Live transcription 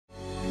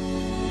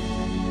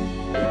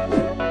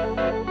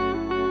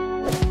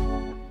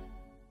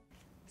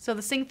So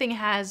the SingThing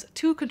has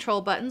two control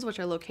buttons, which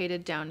are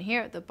located down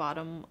here at the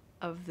bottom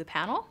of the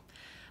panel.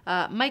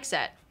 Mic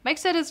set. Mic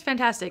set is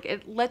fantastic.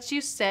 It lets you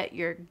set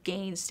your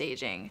gain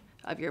staging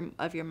of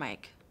your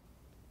mic.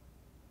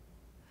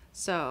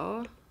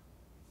 So it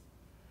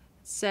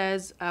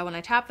says, when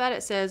I tap that,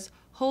 it says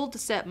hold to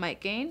set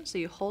mic gain. So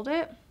you hold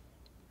it,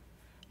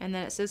 and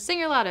then it says sing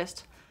your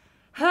loudest.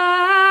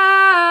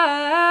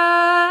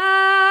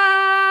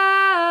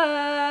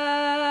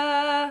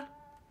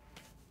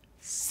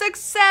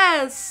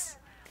 Success!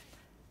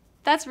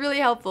 That's really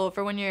helpful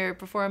for when you're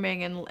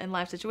performing in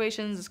live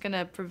situations. It's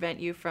gonna prevent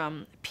you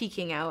from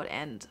peaking out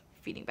and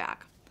feeding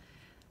back.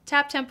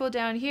 Tap tempo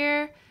down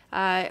here.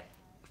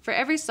 For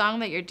every song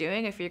that you're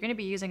doing, if you're gonna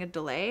be using a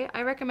delay,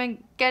 I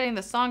recommend getting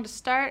the song to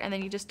start and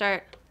then you just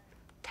start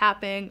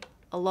tapping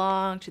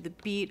along to the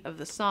beat of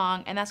the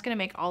song, and that's gonna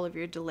make all of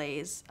your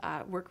delays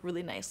work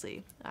really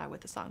nicely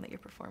with the song that you're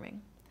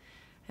performing.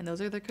 And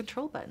those are the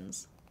control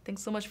buttons.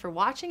 Thanks so much for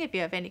watching. If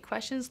you have any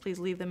questions, please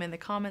leave them in the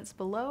comments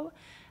below.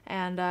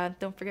 And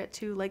don't forget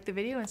to like the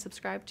video and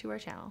subscribe to our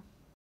channel.